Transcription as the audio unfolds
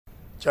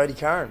Jodie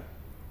Curran,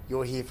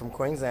 you're here from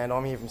Queensland,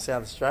 I'm here from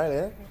South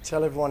Australia.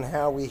 Tell everyone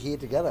how we're here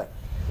together.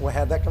 Well,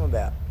 how'd that come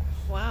about?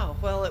 Wow,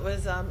 well it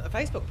was a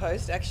Facebook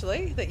post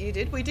actually that you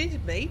did. We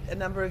did meet a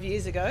number of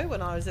years ago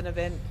when I was at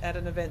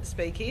an event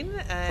speaking.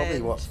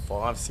 And Probably,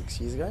 5-6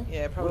 years ago?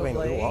 Yeah, probably.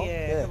 Would have been a little while.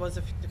 Yeah, it was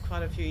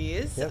quite a few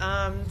years. Yep.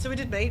 So we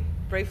did meet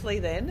briefly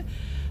then,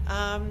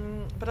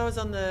 but I was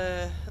on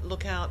the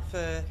lookout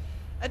for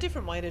a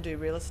different way to do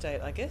real estate,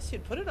 I guess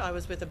you'd put it. I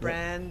was with a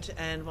brand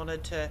and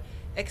wanted to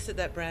exit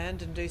that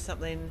brand and do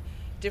something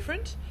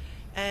different.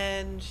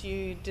 And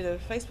you did a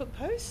Facebook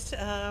post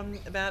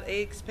about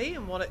eXp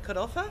and what it could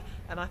offer,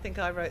 and I think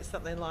I wrote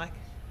something like,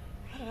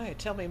 I don't know,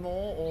 tell me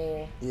more,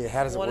 or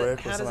how does it work?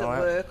 How does it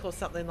work, or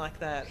something like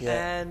that.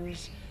 Yeah. And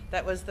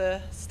that was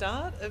the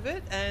start of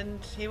it, and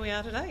here we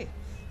are today.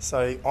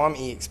 So I'm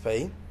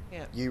eXp.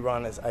 Yeah. You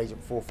run as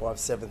Agent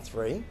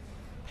 4573.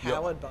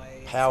 Powered by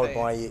eXp. Powered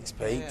by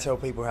eXp. Yeah. Tell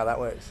people how that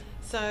works.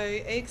 So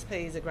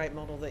eXp is a great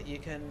model that you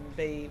can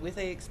be with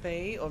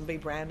eXp or be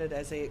branded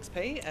as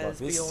eXp,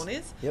 as Like Bjorn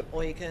is. Yep.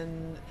 Or you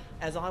can,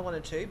 as I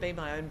wanted to, be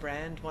my own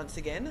brand once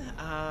again,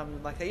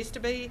 like I used to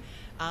be,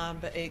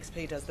 but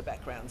eXp does the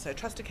background. So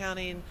trust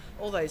accounting,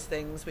 all those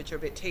things which are a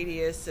bit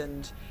tedious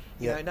and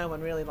you know no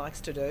one really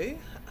likes to do,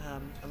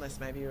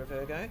 unless maybe you're a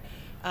Virgo.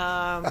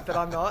 But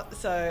I'm not,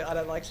 so I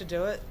don't like to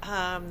do it.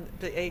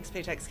 But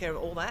eXp takes care of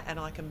all that, and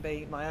I can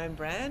be my own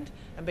brand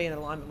and be in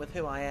alignment with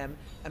who I am,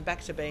 and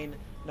back to being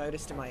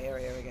noticed in my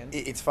area again.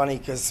 It's funny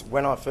because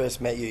when I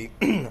first met you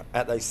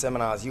at those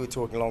seminars, you were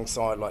talking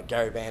alongside like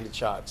Gary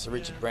Vaynerchuk, Sir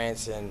Richard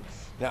Branson,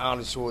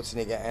 Arnold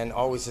Schwarzenegger, and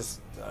I was just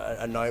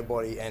a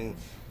nobody. And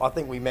I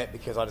think we met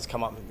because I just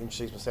come up and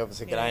introduced myself and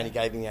said g'day, and you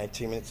gave me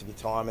 2 minutes of your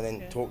time, and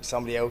then talked to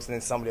somebody else, and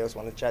then somebody else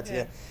wanted to chat to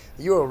you.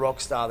 You were a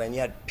rock star then. You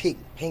had pink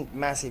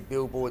massive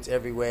billboards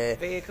everywhere.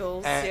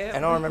 Vehicles,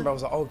 and I remember I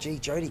was like, oh gee,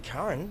 Jodie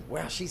Curran,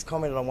 wow, she's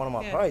commented on one of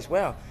my posts,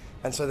 wow.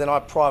 And so then I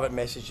private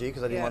messaged you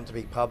because I didn't want it to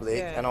be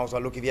public. And I was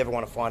like, look, if you ever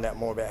want to find out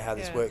more about how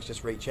this works,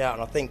 just reach out.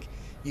 And I think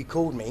you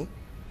called me.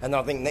 And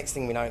then I think next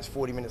thing we know, it's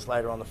 40 minutes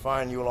later on the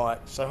phone, you were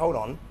like, so hold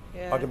on.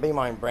 I can be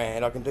my own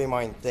brand. I can do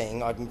my own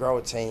thing. I can grow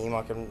a team.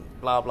 I can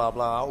blah, blah,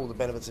 blah, all the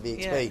benefits of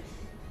eXp.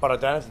 But I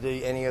don't have to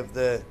do any of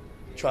the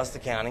trust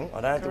accounting.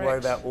 I don't have to worry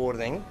about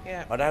auditing.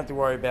 I don't have to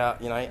worry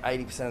about,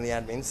 80% of the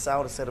admin.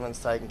 Sale to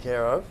settlement's taken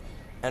care of.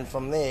 And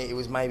from there, it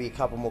was maybe a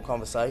couple more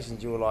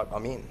conversations. You were like,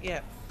 I'm in. Yeah.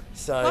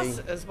 So, plus,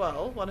 as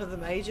well, one of the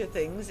major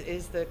things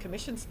is the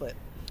commission split.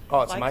 Oh,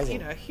 it's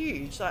amazing.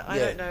 Huge. I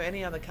don't know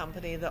any other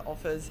company that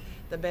offers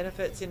the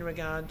benefits in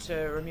regard to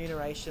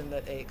remuneration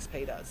that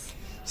eXp does.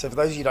 So for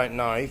those of you who don't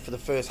know, for the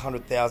first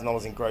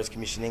 $100,000 in gross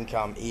commission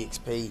income,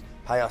 eXp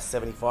pay us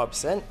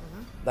 75%.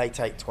 They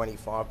take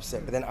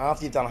 25%. But then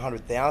after you've done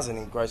 $100,000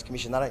 in gross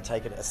commission, they don't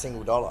take it a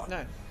single dollar.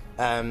 No.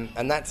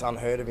 And that's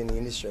unheard of in the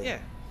industry. Yeah.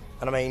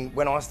 And I mean,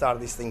 when I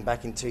started this thing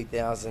back in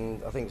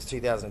 2000, I think it was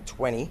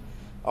 2020,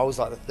 I was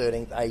like the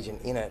 13th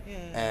agent in it.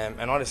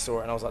 And I just saw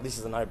it and I was like, this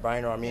is a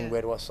no-brainer. I'm in,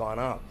 where do I sign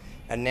up?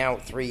 And now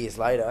 3 years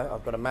later,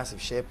 I've got a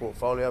massive share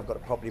portfolio. I've got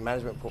a property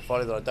management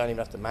portfolio that I don't even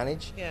have to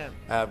manage.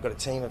 I've got a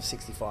team of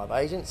 65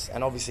 agents.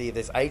 And obviously if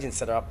there's agents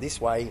that are up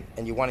this way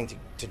and you're wanting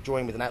to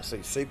join with an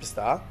absolute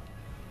superstar,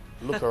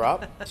 look her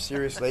up.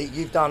 Seriously,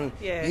 you've done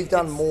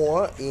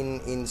more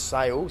in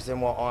sales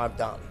than what I've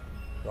done.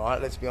 Right?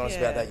 Let's be honest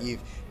about that.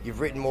 You've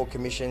written more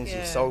commissions.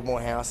 You've sold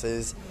more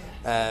houses.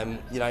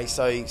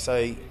 So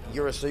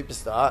you're a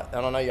superstar,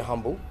 and I know you're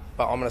humble,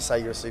 but I'm going to say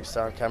you're a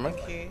superstar on camera.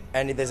 Thank you.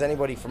 And if there's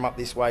anybody from up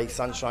this way,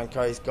 Sunshine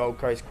Coast, Gold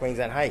Coast,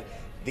 Queensland, hey,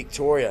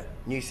 Victoria,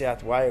 New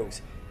South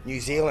Wales, New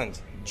Zealand,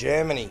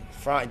 Germany,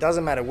 France, it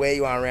doesn't matter where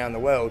you are around the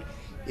world.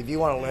 If you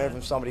want to learn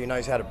from somebody who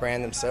knows how to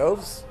brand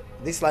themselves,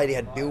 this lady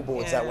had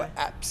billboards that were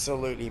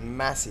absolutely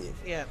massive.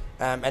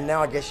 And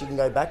now I guess you can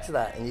go back to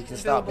that and you can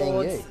start being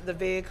you. The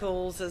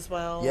vehicles as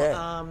well.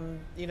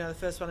 The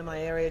first one in my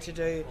area to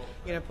do,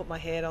 put my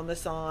head on the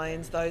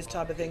signs, those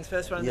type of things.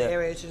 First one in the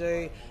area to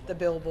do the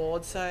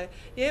billboards. So,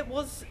 it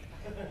was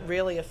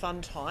really a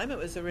fun time. It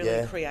was a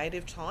really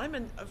creative time.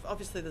 And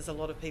obviously there's a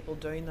lot of people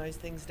doing those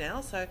things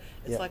now. So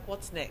it's like,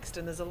 what's next?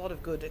 And there's a lot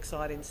of good,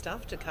 exciting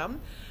stuff to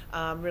come.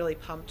 Really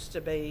pumped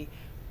to be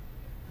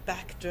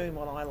back doing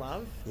what I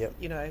love,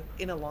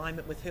 in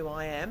alignment with who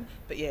I am,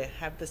 but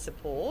have the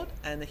support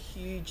and the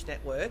huge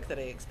network that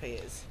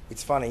eXp is.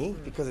 It's funny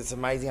because it's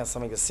amazing how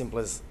something as simple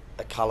as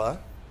a colour,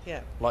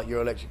 like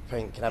your electric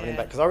pink, can have an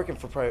impact. Because I reckon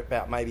for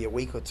about maybe a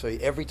week or two,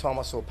 every time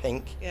I saw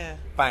pink,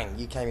 bang,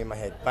 you came in my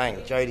head, bang,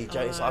 Jodie,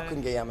 so I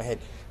couldn't get you out of my head.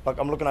 Like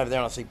I'm looking over there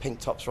and I see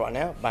pink tops right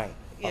now, bang,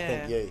 I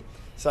think you.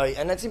 So,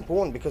 and that's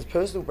important because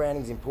personal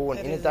branding is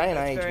important in a day and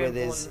age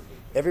where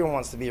everyone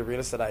wants to be a real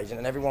estate agent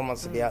and everyone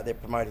wants to be out there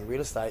promoting real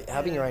estate.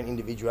 Having your own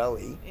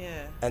individuality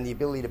and the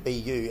ability to be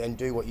you and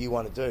do what you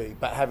want to do,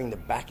 but having the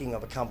backing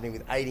of a company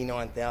with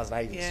 89,000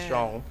 agents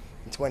strong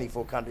in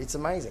 24 countries, it's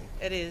amazing.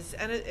 It is,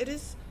 and it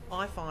is,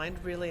 I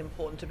find, really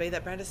important to be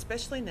that brand,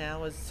 especially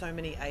now as so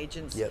many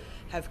agents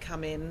have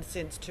come in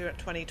since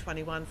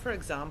 2021. For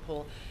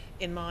example,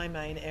 in my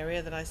main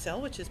area that I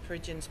sell, which is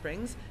Peregian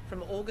Springs,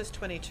 from August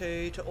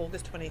 22 to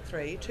August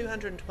 23,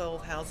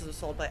 212 houses were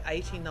sold by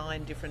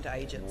 89 different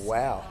agents.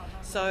 Wow.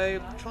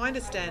 So trying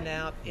to stand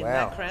out in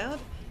that crowd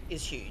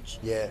is huge.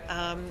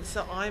 Yeah.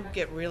 So I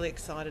get really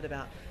excited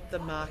about the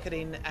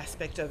marketing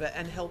aspect of it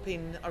and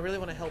I really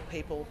want to help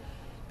people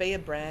be a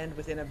brand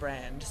within a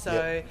brand.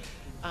 So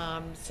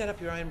set up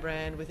your own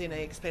brand within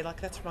eXp.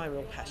 Like, that's my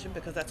real passion,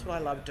 because that's what I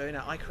love doing.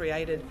 I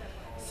created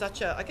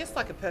such a, I guess,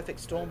 like a perfect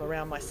storm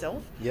around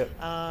myself.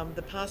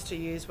 The past 2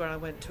 years where I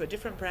went to a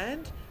different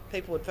brand,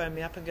 people would phone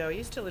me up and go, are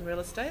you still in real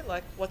estate?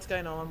 Like, what's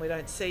going on? We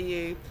don't see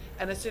you.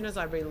 And as soon as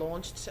I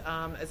relaunched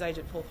as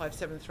Agent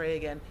 4573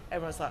 again,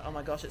 everyone's like, oh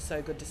my gosh, it's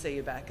so good to see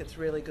you back. It's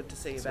really good to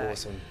see you back.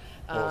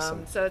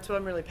 Awesome. So that's what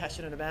I'm really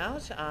passionate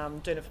about,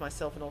 doing it for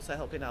myself and also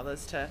helping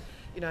others to,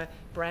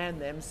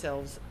 brand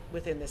themselves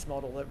within this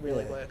model that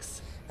really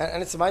works.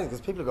 And it's amazing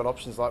because people have got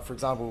options like, for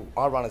example,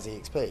 I run as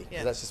eXp,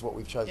 because that's just what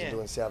we've chosen to do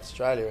in South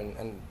Australia,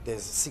 and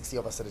there's 60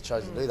 of us that have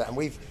chosen to do that. And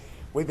we've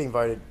been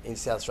voted in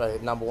South Australia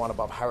 #1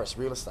 above Harris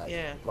Real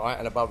Estate, right,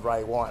 and above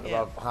Ray White, and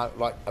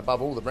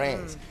above all the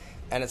brands.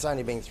 And it's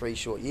only been 3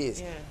 short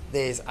years.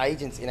 There's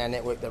agents in our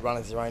network that run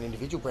as their own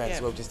individual brands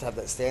as well, just to have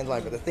that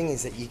standalone. But the thing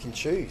is that you can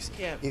choose.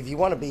 If you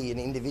want to be an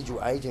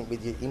individual agent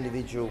with your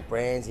individual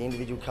brands, your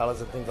individual colours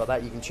and things like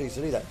that, you can choose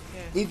to do that.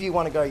 If you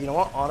want to go, you know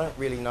what, I don't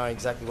really know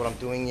exactly what I'm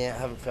doing yet, I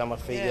haven't found my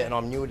feet yet, and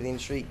I'm new to the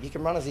industry, you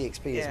can run as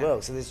eXp as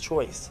well. So there's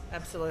choice.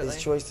 Absolutely.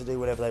 There's choice to do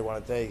whatever they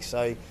want to do.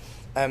 So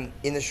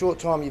in the short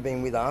time you've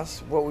been with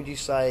us, what would you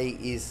say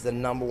is the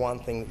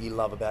 #1 thing that you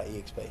love about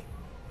eXp?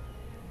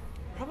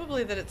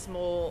 Probably that it's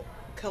more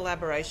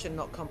collaboration,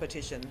 not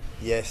competition.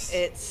 Yes.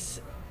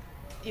 It's,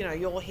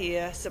 you're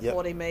here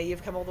supporting me.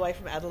 You've come all the way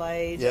from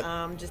Adelaide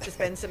just to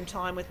spend some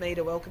time with me,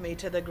 to welcome me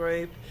to the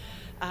group.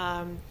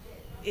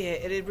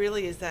 It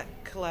really is that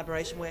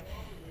collaboration where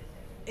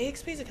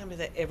eXp is a company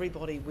that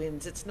everybody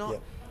wins. It's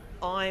not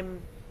I'm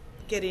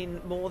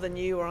getting more than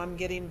you or I'm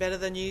getting better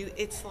than you.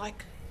 It's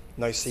like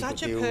no secret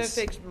such deals. A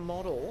perfect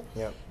model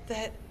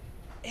that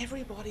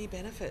everybody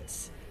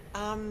benefits.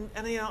 And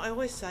I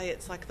always say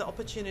it's like the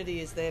opportunity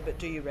is there, but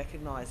do you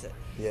recognise it?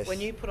 Yes. When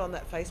you put on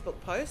that Facebook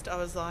post, I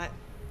was like,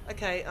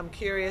 okay, I'm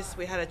curious.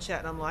 We had a chat,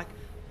 and I'm like,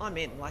 I'm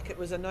in. Like, it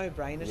was a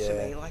no-brainer to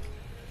me. Like,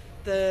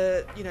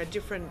 the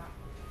different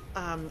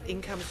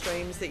income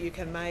streams that you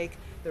can make,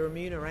 the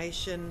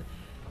remuneration,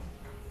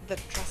 the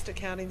trust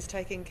accounting's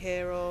taken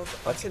care of.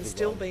 That's I can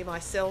still be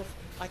myself.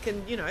 I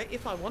can,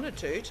 if I wanted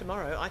to,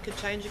 tomorrow, I could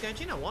change and go,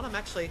 do you know what, I'm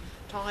actually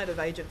tired of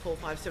Agent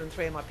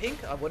 4573 in my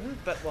pink. I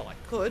wouldn't, but, I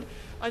could.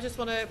 I just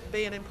want to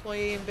be an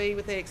employee and be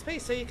with eXp.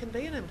 So you can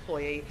be an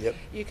employee.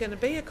 You can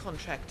be a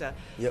contractor.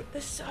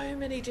 There's so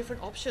many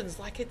different options.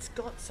 Like, it's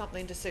got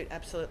something to suit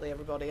absolutely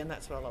everybody, and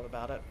that's what I love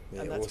about it.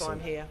 And that's why I'm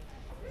here.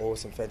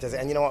 Awesome, fantastic.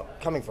 And you know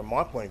what, coming from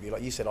my point of view,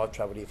 like you said, I've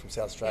travelled here from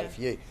South Australia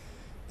for you.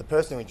 The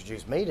person who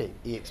introduced me to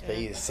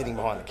eXp is sitting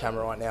behind the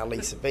camera right now,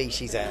 Lisa B.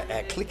 She's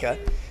our clicker.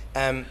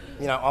 I'm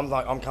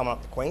coming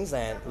up to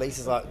Queensland.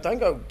 Lisa's like, don't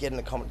go get in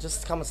the comment,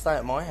 just come and stay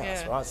at my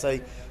house, right? So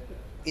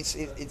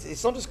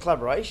it's not just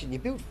collaboration. You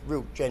build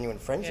real genuine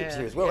friendships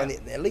here as well. And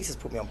Lisa's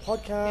put me on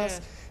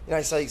podcasts.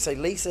 So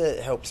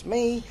Lisa helps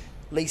me.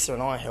 Lisa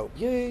and I help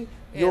you.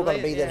 You're going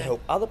to be there to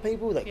help other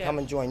people that come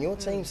and join your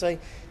team. So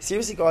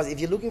seriously, guys,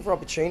 if you're looking for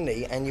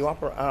opportunity and you're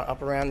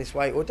up around this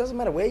way, or it doesn't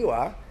matter where you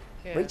are,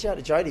 reach out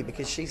to Jodie,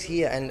 because she's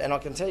here. And I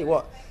can tell you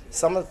what,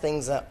 some of the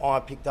things that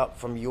I picked up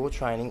from your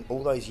training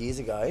all those years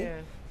ago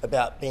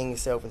about being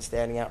yourself and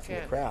standing out from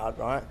the crowd,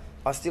 right?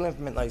 I still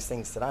implement those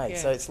things today.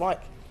 So it's like,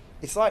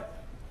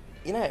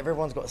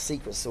 everyone's got a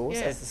secret sauce,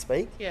 as to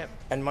speak.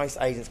 And most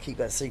agents keep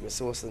that secret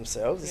sauce to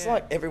themselves. It's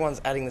like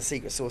everyone's adding the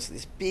secret sauce to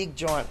this big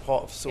giant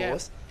pot of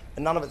sauce,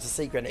 and none of it's a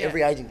secret. And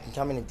every agent can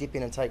come in and dip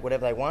in and take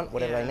whatever they want,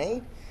 whatever they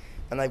need,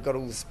 and they've got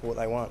all the support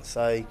they want.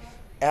 So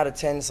out of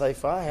 10 so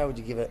far, how would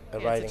you give it a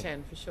rating? It's a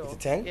 10 for sure. It's a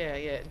 10?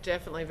 Yeah,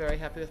 definitely very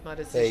happy with my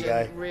decision.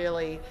 There you go.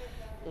 Really,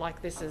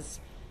 like, this is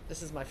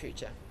my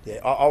future. Yeah,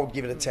 I would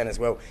give it a 10 as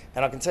well.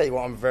 And I can tell you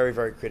what, I'm very,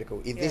 very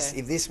critical.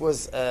 If this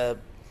was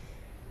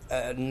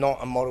not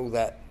a model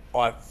that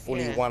I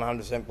fully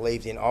 100%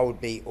 believed in, I would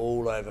be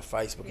all over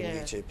Facebook and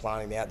YouTube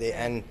planting me out there.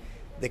 And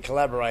the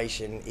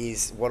collaboration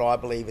is what I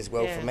believe as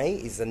well for me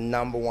is the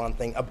 #1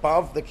 thing,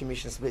 above the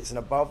commission splits and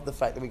above the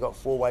fact that we got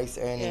 4 ways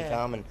to earn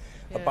income and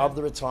above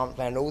the retirement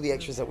plan and all the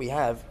extras that we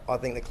have. I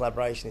think the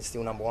collaboration is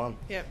still #1.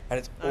 And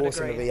it's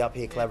awesome to be up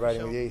here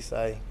collaborating with you.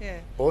 So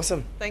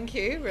awesome. Thank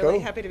you. Really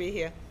happy to be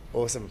here.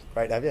 Awesome.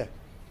 Great to have you.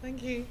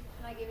 Thank you.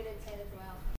 Can I give it a 10 as well?